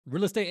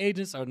Real estate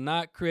agents are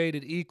not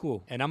created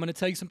equal. And I'm going to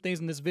tell you some things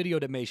in this video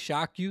that may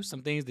shock you,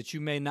 some things that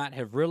you may not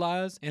have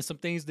realized, and some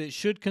things that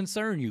should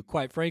concern you,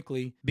 quite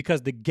frankly,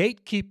 because the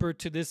gatekeeper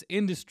to this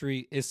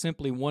industry is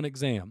simply one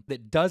exam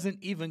that doesn't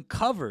even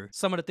cover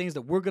some of the things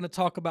that we're going to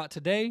talk about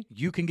today.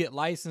 You can get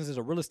licensed as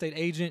a real estate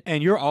agent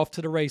and you're off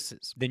to the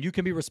races. Then you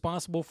can be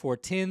responsible for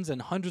tens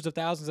and hundreds of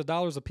thousands of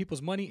dollars of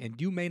people's money,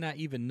 and you may not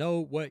even know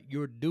what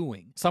you're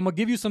doing. So I'm going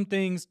to give you some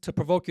things to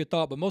provoke your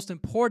thought, but most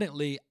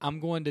importantly,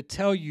 I'm going to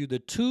tell you the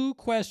two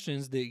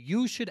questions that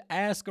you should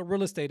ask a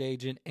real estate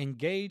agent and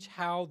gauge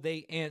how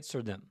they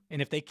answer them.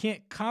 And if they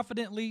can't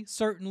confidently,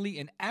 certainly,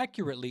 and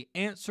accurately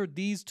answer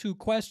these two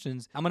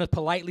questions, I'm going to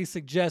politely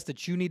suggest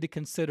that you need to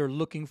consider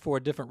looking for a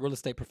different real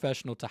estate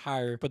professional to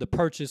hire for the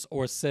purchase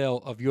or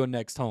sale of your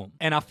next home.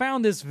 And I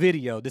found this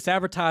video, this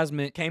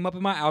advertisement came up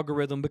in my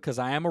algorithm because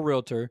I am a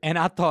realtor, and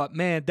I thought,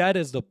 man, that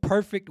is the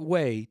perfect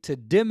way to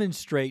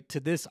demonstrate to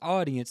this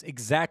audience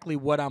exactly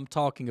what I'm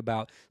talking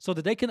about so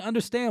that they can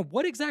understand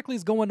what exactly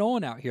is going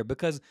on out here,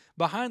 because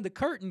behind the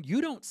curtain,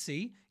 you don't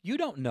see, you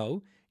don't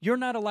know. You're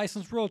not a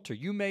licensed realtor.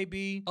 You may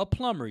be a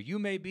plumber. You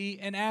may be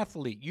an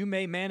athlete. You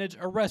may manage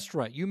a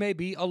restaurant. You may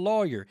be a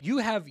lawyer. You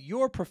have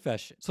your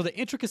profession. So the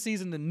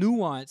intricacies and the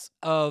nuance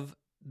of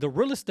the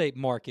real estate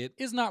market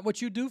is not what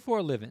you do for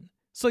a living.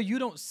 So you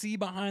don't see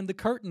behind the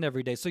curtain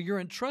every day. So you're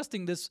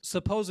entrusting this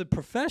supposed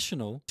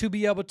professional to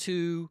be able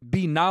to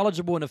be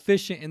knowledgeable and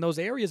efficient in those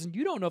areas, and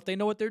you don't know if they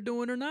know what they're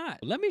doing or not.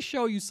 Let me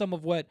show you some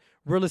of what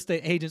real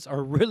estate agents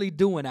are really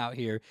doing out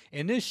here,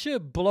 and this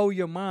should blow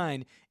your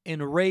mind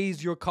and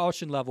raise your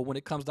caution level when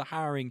it comes to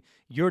hiring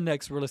your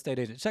next real estate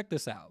agent. Check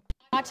this out.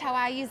 Watch how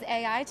I use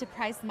AI to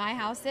price my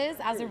houses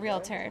as a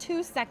realtor.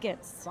 2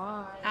 seconds.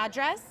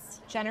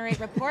 Address,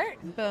 generate report,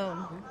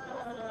 boom.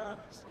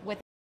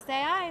 With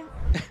AI.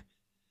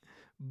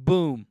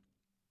 Boom.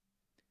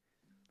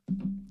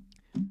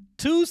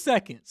 2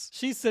 seconds.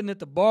 She's sitting at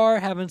the bar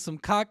having some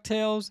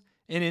cocktails,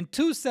 and in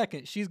 2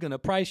 seconds, she's going to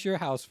price your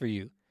house for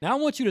you. Now, I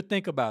want you to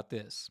think about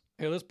this.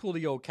 Here, let's pull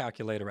the old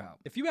calculator out.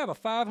 If you have a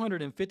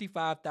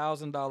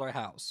 $555,000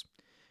 house,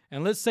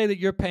 and let's say that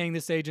you're paying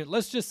this agent,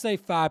 let's just say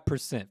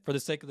 5% for the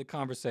sake of the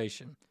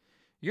conversation.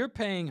 You're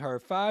paying her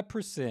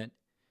 5%.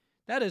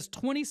 That is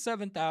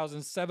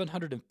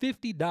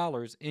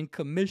 $27,750 in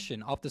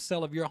commission off the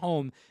sale of your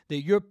home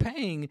that you're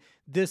paying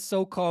this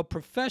so-called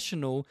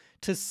professional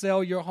to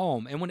sell your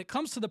home. And when it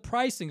comes to the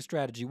pricing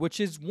strategy, which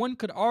is, one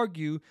could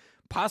argue,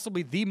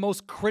 possibly the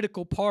most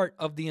critical part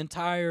of the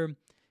entire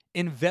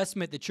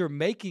investment that you're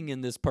making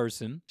in this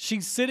person,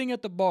 she's sitting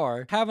at the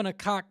bar, having a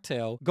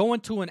cocktail,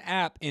 going to an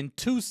app in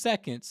 2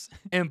 seconds,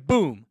 and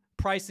boom,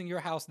 pricing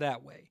your house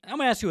that way. I'm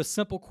going to ask you a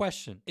simple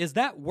question. Is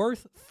that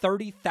worth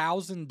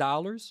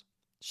 $30,000?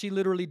 She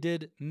literally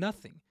did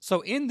nothing.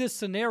 So in this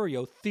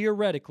scenario,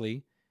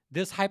 theoretically,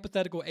 this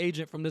hypothetical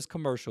agent from this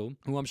commercial,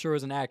 who I'm sure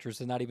is an actress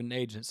and not even an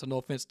agent, so no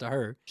offense to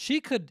her, she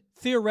could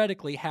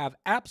theoretically have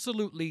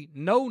absolutely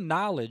no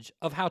knowledge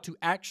of how to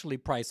actually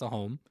price a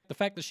home. The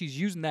fact that she's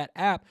using that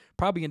app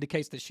probably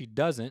indicates that she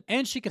doesn't.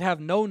 And she could have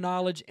no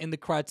knowledge in the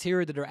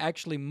criteria that are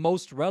actually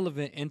most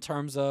relevant in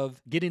terms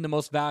of getting the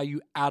most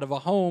value out of a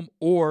home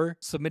or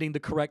submitting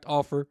the correct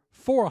offer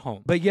for a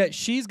home. But yet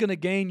she's going to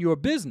gain your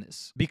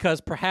business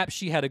because perhaps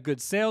she had a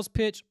good sales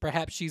pitch,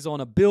 perhaps she's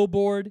on a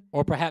billboard,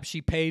 or perhaps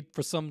she paid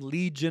for some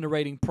lead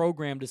generating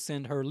program to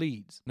send her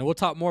leads. Now, we'll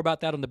talk more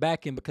about that on the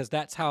back end because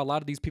that's how a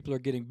lot of these people are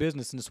getting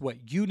business, and it's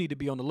what you need to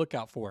be on the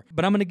lookout for.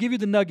 But I'm going to give you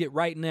the nugget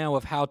right now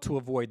of how to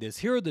avoid this.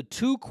 Here are the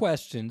 2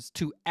 questions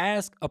to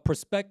ask a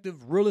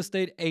prospective real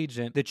estate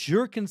agent that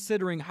you're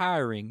considering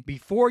hiring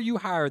before you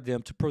hire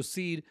them to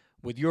proceed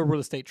with your real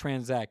estate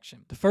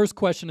transaction. The first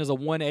question is a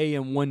 1A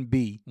and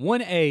 1B.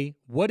 1A,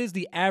 what is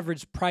the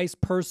average price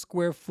per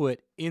square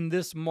foot in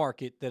this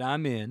market that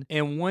I'm in?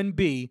 And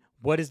 1B,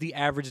 what is the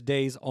average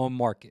days on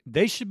market?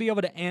 They should be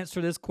able to answer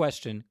this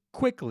question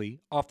quickly,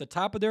 off the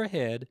top of their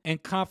head,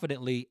 and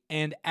confidently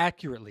and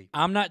accurately.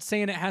 I'm not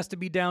saying it has to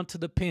be down to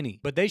the penny,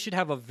 but they should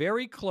have a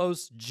very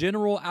close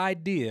general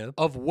idea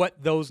of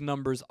what those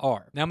numbers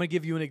are. Now, I'm going to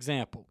give you an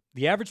example.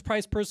 The average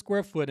price per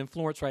square foot in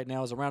Florence right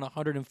now is around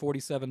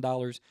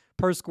 $147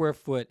 per square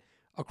foot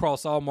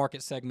across all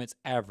market segments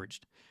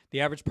averaged.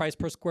 The average price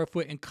per square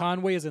foot in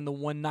Conway is in the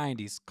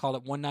 190s, call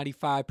it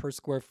 $195 per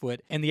square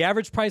foot. And the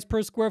average price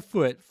per square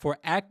foot for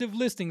active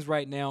listings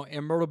right now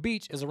in Myrtle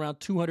Beach is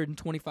around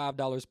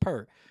 $225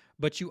 per.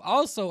 But you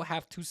also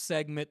have to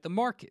segment the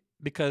market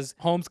because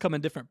homes come in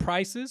different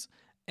prices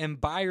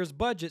and buyers'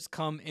 budgets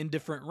come in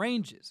different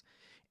ranges.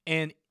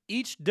 And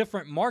each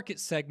different market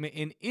segment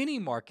in any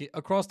market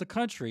across the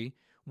country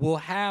will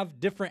have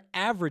different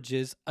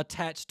averages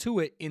attached to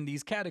it in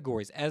these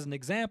categories. As an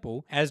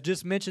example, as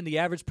just mentioned, the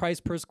average price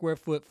per square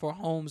foot for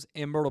homes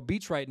in Myrtle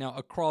Beach right now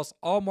across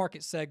all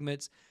market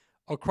segments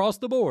across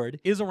the board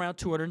is around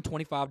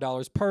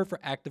 $225 per for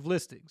active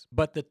listings.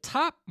 But the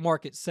top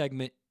market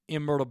segment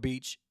in Myrtle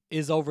Beach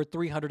is over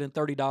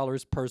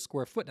 $330 per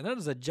square foot. And that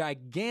is a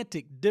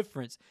gigantic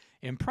difference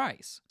in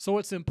price. So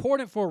it's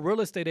important for a real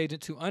estate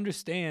agent to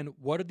understand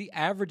what are the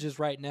averages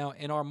right now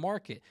in our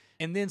market.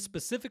 and then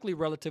specifically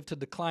relative to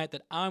the client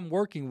that I'm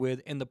working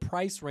with and the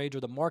price range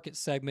or the market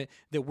segment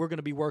that we're going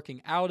to be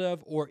working out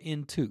of or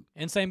into.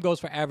 And same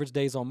goes for average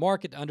days on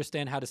market, to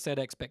understand how to set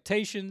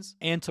expectations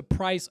and to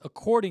price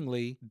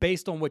accordingly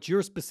based on what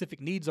your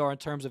specific needs are in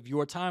terms of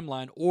your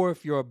timeline, or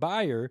if you're a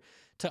buyer,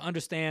 to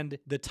understand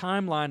the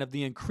timeline of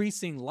the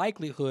increasing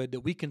likelihood that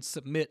we can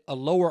submit a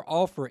lower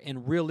offer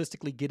and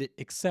realistically get it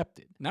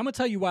accepted. Now, I'm going to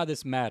tell you why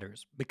this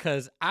matters,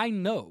 because I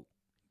know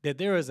that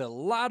there is a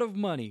lot of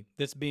money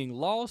that's being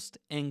lost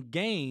and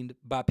gained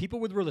by people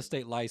with real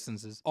estate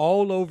licenses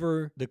all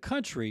over the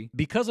country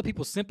because of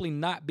people simply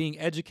not being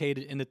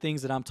educated in the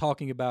things that I'm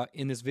talking about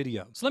in this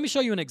video. So let me show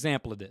you an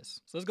example of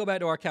this. So let's go back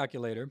to our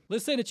calculator.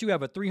 Let's say that you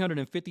have a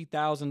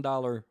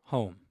 $350,000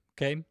 home.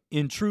 Okay,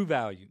 in true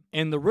value.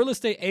 And the real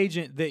estate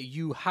agent that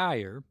you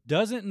hire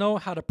doesn't know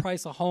how to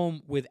price a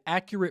home with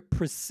accurate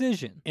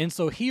precision. And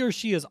so he or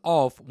she is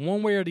off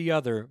one way or the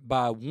other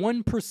by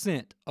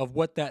 1% of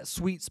what that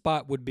sweet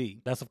spot would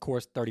be. That's, of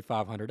course,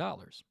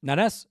 $3,500. Now,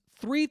 that's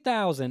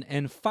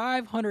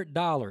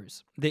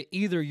 $3,500 that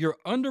either you're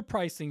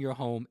underpricing your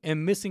home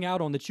and missing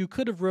out on that you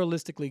could have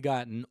realistically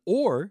gotten,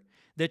 or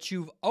that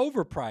you've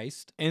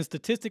overpriced and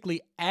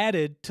statistically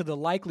added to the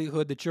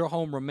likelihood that your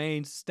home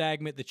remains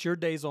stagnant, that your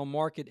days on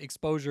market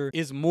exposure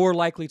is more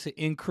likely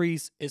to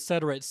increase, et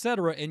cetera,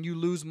 and you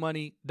lose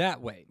money that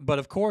way. But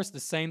of course, the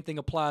same thing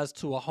applies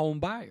to a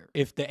home buyer.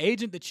 If the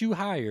agent that you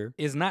hire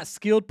is not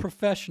skilled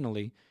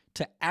professionally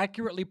to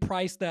accurately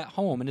price that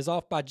home and is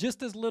off by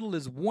just as little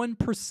as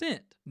 1%,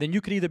 then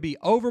you could either be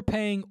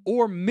overpaying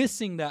or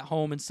missing that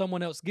home and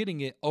someone else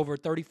getting it over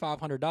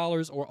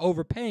 $3,500, or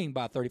overpaying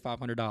by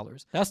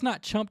 $3,500. That's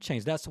not chump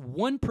change. That's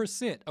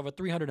 1% of a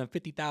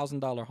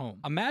 $350,000 home.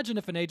 Imagine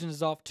if an agent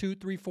is off 2,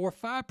 3, 4,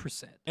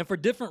 5%. And for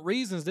different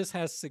reasons, this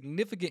has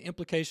significant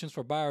implications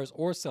for buyers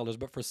or sellers.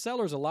 But for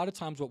sellers, a lot of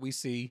times what we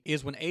see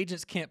is when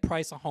agents can't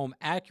price a home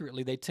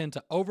accurately, they tend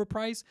to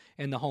overprice,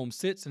 and the home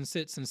sits and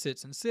sits and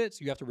sits and sits.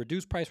 You have to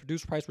reduce price.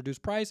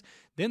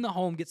 Then the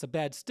home gets a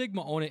bad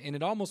stigma on it, and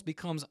it almost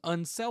becomes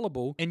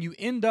unsellable, and you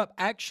end up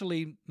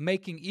actually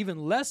making even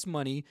less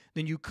money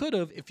than you could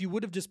have if you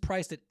would have just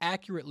priced it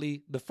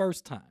accurately the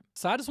first time.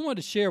 So I just wanted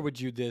to share with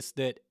you this,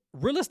 that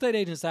real estate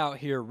agents out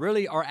here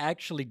really are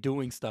actually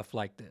doing stuff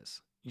like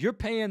this. You're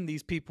paying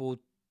these people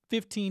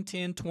 $15,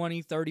 $10,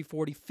 $20, $30,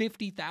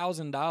 $40,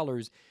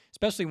 $50,000,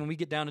 especially when we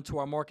get down into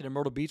our market in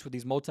Myrtle Beach with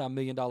these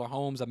multi-million-dollar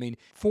homes. I mean,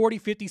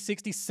 $40, $50,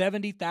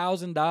 $60,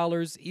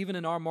 $70,000, even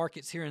in our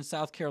markets here in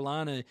South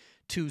Carolina,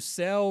 to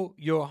sell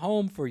your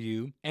home for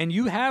you. And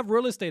you have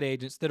real estate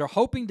agents that are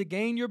hoping to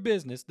gain your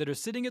business, that are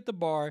sitting at the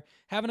bar,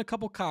 having a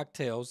couple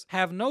cocktails,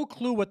 have no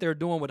clue what they're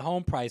doing with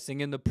home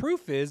pricing. And the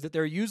proof is that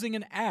they're using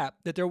an app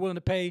that they're willing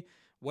to pay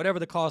whatever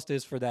the cost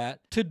is for that,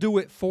 to do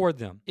it for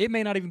them. It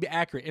may not even be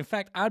accurate. In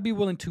fact, I'd be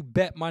willing to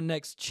bet my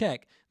next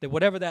check that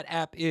whatever that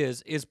app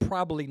is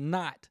probably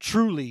not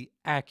truly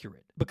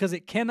accurate, because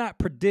it cannot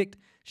predict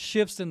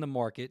shifts in the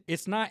market.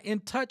 It's not in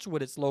touch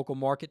with its local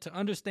market to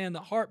understand the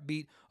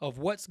heartbeat of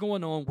what's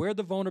going on, where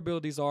the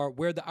vulnerabilities are,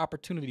 where the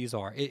opportunities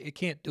are. It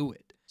can't do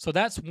it. So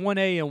that's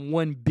 1A and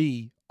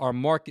 1B are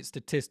market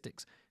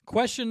statistics.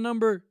 Question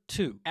number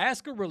 2,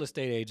 ask a real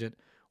estate agent,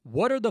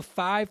 what are the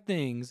 5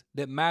 things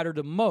that matter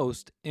the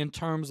most in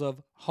terms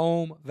of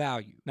home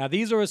value? Now,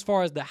 these are as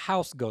far as the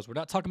house goes. We're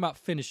not talking about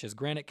finishes,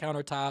 granite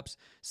countertops,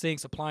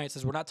 sinks,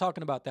 appliances. We're not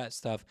talking about that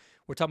stuff.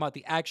 We're talking about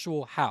the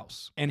actual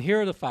house. And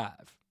here are the 5,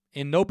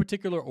 in no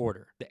particular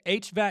order. The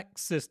HVAC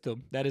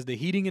system, that is the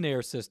heating and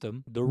air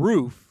system, the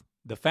roof,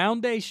 the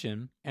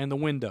foundation, and the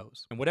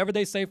windows. And whatever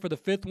they say for the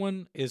 5th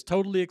one is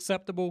totally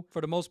acceptable for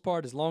the most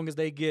part, as long as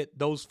they get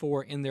those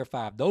 4 in their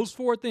 5. Those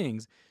 4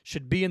 things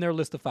should be in their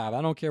list of 5.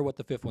 I don't care what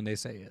the 5th one they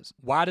say is.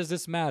 Why does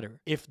this matter?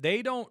 If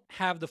they don't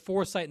have the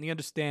foresight and the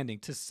understanding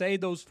to say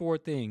those 4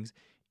 things,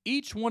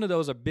 each one of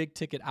those are big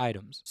ticket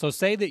items. So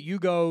say that you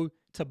go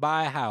to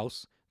buy a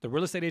house. The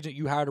real estate agent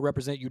you hire to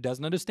represent you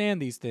doesn't understand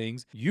these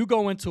things. You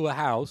go into a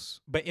house,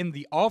 but in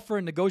the offer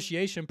and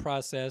negotiation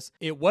process,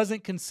 it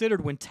wasn't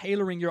considered when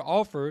tailoring your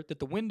offer that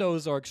the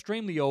windows are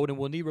extremely old and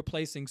will need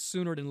replacing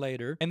sooner than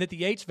later, and that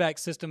the HVAC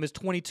system is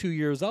 22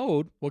 years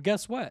old. Well,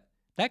 guess what?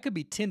 That could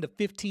be $10,000 to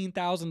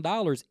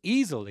 $15,000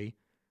 easily,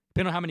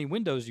 depending on how many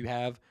windows you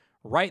have,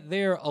 right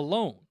there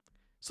alone.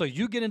 So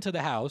you get into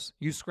the house,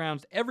 you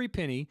scrounged every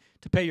penny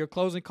to pay your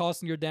closing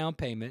costs and your down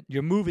payment,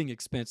 your moving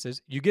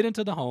expenses. You get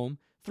into the home.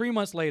 3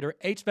 months later,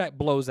 HVAC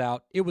blows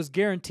out. It was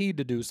guaranteed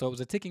to do so. It was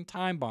a ticking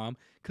time bomb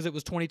because it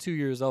was 22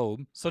 years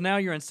old. So now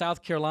you're in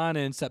South Carolina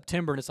in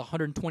September and it's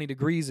 120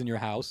 degrees in your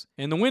house.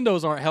 And the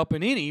windows aren't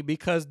helping any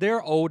because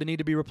they're old and need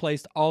to be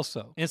replaced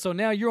also. And so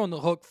now you're on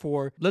the hook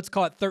for, let's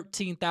call it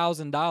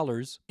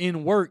 $13,000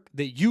 in work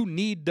that you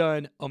need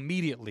done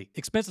immediately.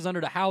 Expenses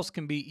under the house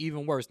can be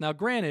even worse. Now,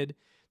 granted,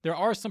 there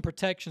are some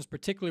protections,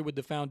 particularly with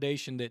the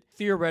foundation, that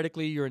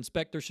theoretically your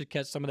inspector should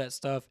catch some of that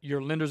stuff.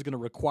 Your lender's going to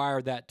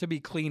require that to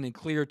be clean and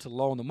clear to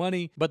loan the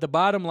money. But the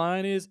bottom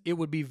line is it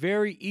would be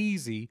very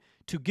easy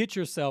to get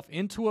yourself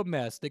into a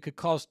mess that could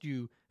cost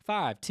you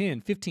 $5,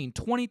 $10, $15,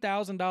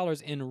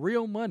 $20,000 in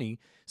real money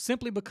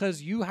simply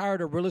because you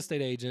hired a real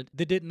estate agent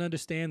that didn't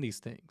understand these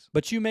things.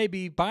 But you may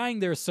be buying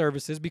their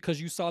services because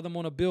you saw them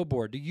on a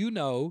billboard. Do you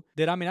know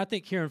that, I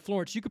think here in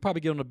Florence, you could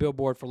probably get on a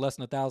billboard for less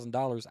than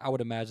 $1,000, I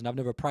would imagine. I've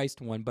never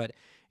priced one, but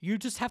you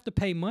just have to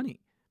pay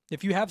money.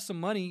 If you have some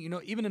money,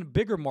 even in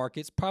bigger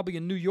markets, probably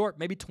in New York,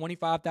 maybe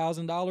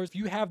 $25,000. If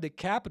you have the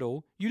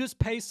capital, you just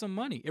pay some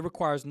money. It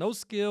requires no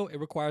skill. It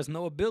requires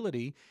no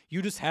ability.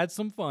 You just had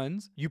some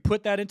funds. You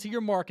put that into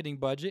your marketing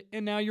budget,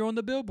 and now you're on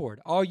the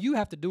billboard. All you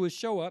have to do is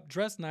show up,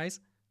 dress nice,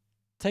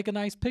 take a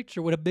nice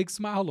picture with a big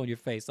smile on your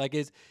face.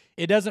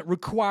 It doesn't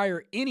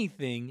require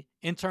anything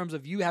in terms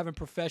of you having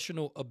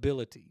professional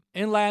ability.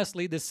 And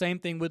lastly, the same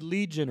thing with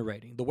lead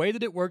generating. The way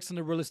that it works in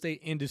the real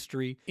estate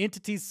industry,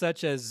 entities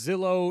such as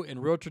Zillow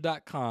and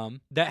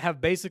Realtor.com that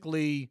have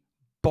basically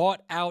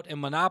bought out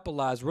and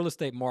monopolized real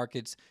estate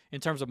markets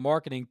in terms of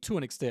marketing to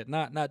an extent,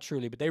 not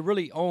truly, but they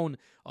really own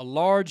a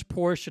large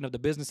portion of the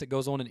business that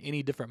goes on in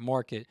any different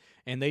market,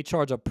 and they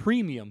charge a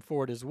premium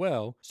for it as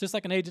well. It's just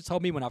like an agent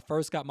told me when I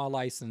first got my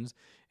license,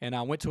 and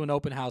I went to an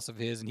open house of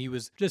his, and he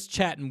was just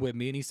chatting with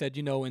me, and he said,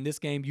 in this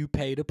game, you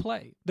pay to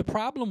play. The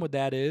problem with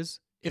that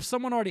is, if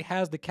someone already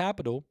has the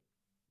capital,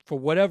 for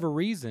whatever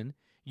reason,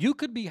 you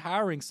could be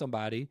hiring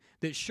somebody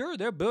that, sure,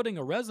 they're building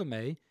a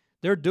resume,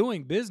 they're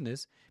doing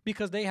business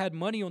because they had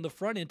money on the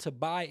front end to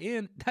buy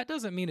in. That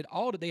doesn't mean at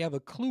all that they have a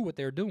clue what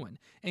they're doing.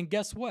 And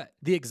guess what?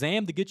 The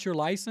exam to get your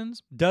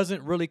license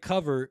doesn't really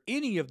cover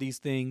any of these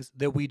things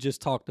that we just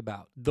talked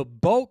about. The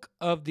bulk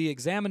of the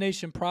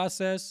examination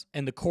process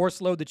and the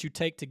course load that you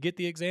take to get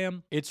the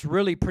exam, it's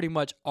really pretty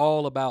much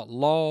all about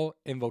law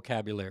and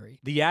vocabulary.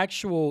 The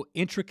actual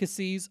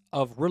intricacies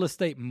of real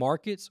estate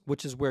markets,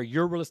 which is where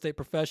your real estate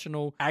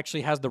professional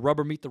actually has the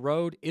rubber meet the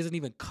road, isn't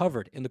even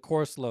covered in the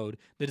course load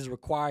that is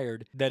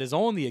required, that is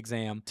on the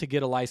exam to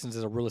get a license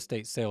as a real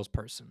estate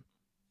salesperson.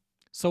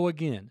 So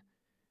again,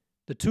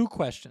 the two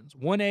questions,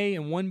 1A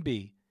and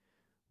 1B,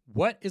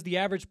 what is the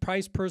average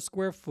price per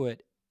square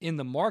foot in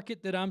the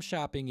market that I'm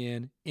shopping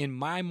in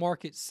my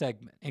market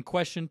segment? And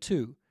question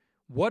 2,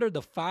 what are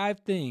the 5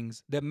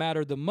 things that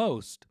matter the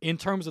most in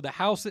terms of the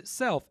house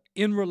itself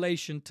in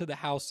relation to the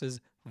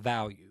house's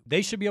value?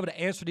 They should be able to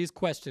answer these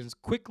questions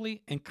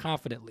quickly and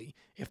confidently.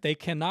 If they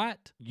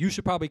cannot, you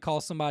should probably call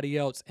somebody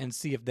else and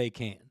see if they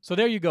can. So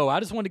there you go.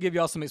 I just wanted to give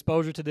y'all some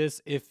exposure to this.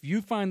 If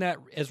you find that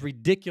as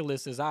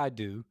ridiculous as I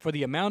do, for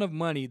the amount of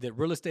money that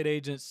real estate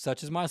agents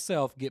such as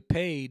myself get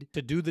paid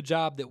to do the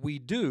job that we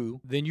do,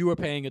 then you are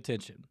paying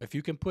attention. If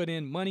you can put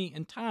in money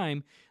and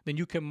time, then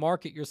you can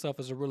market yourself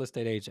as a real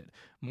estate agent.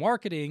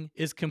 Marketing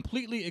is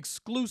completely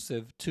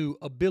exclusive to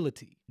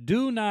ability.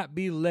 Do not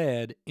be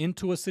led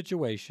into a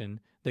situation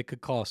that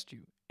could cost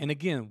you. And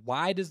again,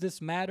 why does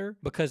this matter?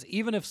 Because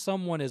even if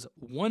someone is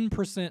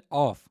 1%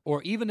 off,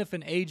 or even if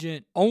an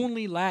agent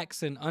only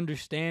lacks an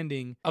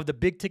understanding of the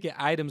big ticket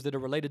items that are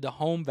related to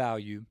home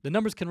value, the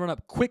numbers can run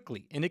up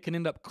quickly and it can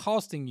end up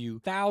costing you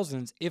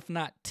thousands, if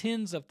not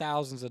tens of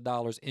thousands of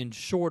dollars in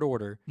short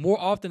order.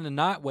 More often than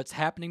not, what's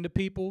happening to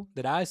people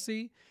that I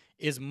see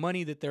is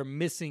money that they're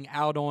missing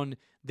out on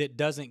that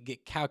doesn't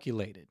get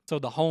calculated. So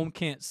the home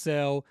can't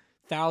sell.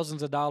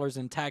 Thousands of dollars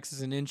in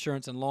taxes and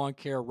insurance and lawn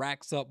care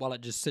racks up while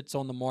it just sits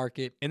on the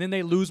market. And then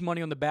they lose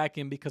money on the back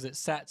end because it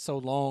sat so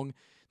long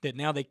that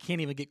now they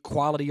can't even get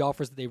quality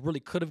offers that they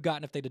really could have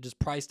gotten if they'd have just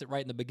priced it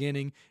right in the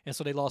beginning. And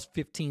so they lost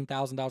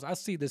 $15,000. I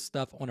see this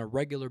stuff on a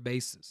regular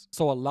basis.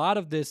 So a lot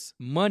of this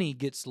money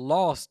gets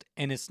lost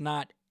and it's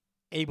not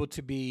able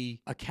to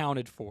be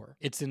accounted for.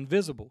 It's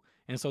invisible.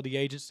 And so the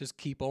agents just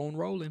keep on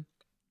rolling.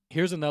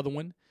 Here's another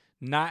one.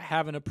 Not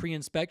having a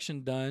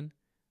pre-inspection done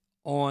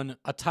on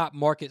a top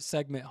market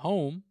segment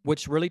home,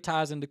 which really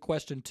ties into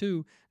question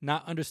 2,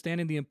 not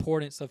understanding the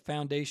importance of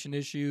foundation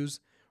issues,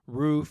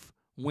 roof,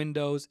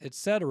 windows,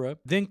 etc.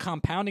 Then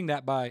compounding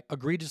that by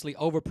egregiously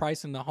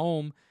overpricing the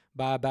home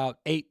by about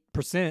 8%.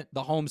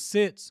 The home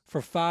sits for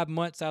 5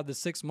 months out of the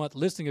 6-month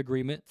listing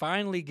agreement,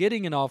 finally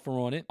getting an offer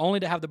on it, only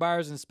to have the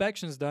buyer's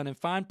inspections done and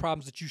find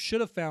problems that you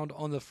should have found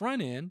on the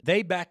front end.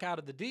 They back out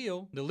of the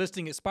deal. The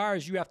listing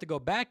expires. You have to go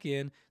back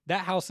in.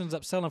 That house ends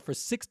up selling for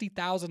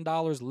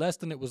 $60,000 less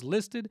than it was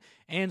listed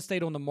and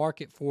stayed on the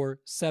market for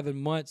 7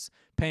 months,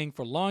 paying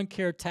for lawn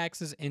care,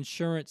 taxes,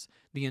 insurance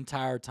the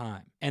entire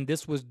time. And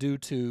this was due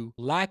to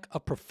lack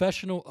of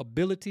professional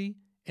ability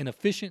and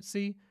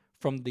efficiency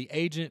from the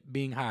agent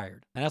being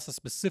hired. And that's a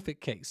specific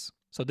case.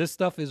 So this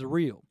stuff is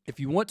real. If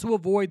you want to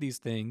avoid these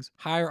things,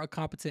 hire a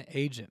competent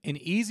agent. An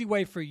easy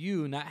way for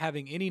you, not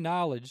having any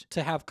knowledge,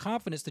 to have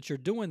confidence that you're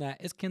doing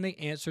that is, can they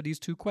answer these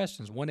 2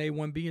 questions, 1A,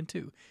 1B, and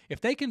 2? If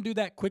they can do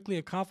that quickly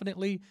and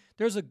confidently,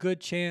 there's a good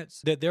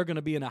chance that they're going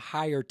to be in a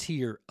higher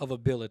tier of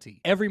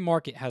ability. Every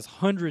market has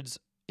hundreds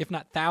if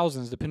not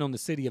thousands, depending on the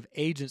city, of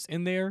agents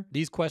in there.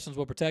 These questions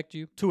will protect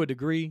you to a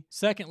degree.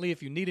 Secondly,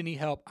 if you need any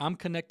help, I'm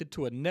connected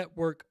to a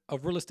network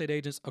of real estate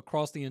agents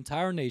across the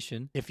entire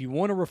nation. If you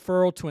want a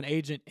referral to an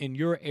agent in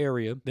your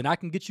area, then I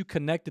can get you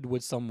connected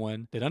with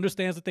someone that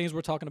understands the things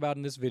we're talking about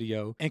in this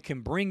video and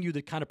can bring you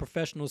the kind of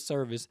professional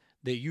service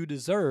that you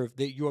deserve,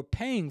 that you're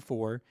paying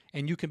for,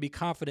 and you can be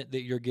confident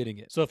that you're getting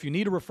it. So if you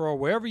need a referral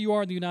wherever you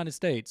are in the United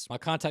States, my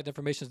contact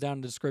information is down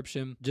in the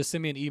description. Just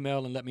send me an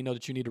email and let me know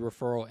that you need a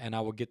referral, and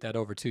I will get that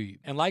over to you.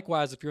 And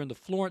likewise, if you're in the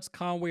Florence,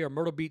 Conway, or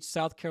Myrtle Beach,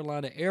 South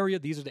Carolina area,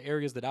 these are the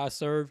areas that I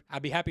serve.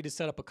 I'd be happy to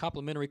set up a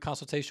complimentary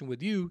consultation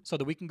with you so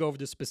that we can go over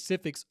the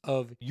specifics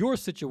of your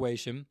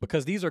situation,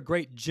 because these are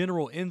great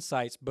general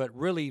insights, but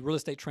really real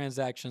estate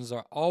transactions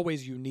are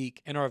always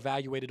unique and are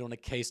evaluated on a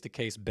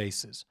case-to-case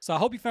basis. So I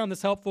hope you found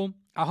this helpful.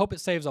 I hope it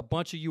saves a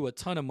bunch of you a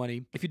ton of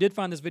money. If you did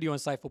find this video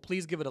insightful,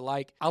 please give it a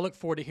like. I look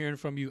forward to hearing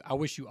from you. I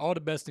wish you all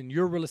the best in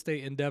your real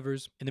estate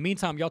endeavors. In the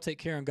meantime, y'all take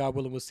care, and God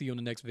willing, we'll see you in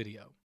the next video.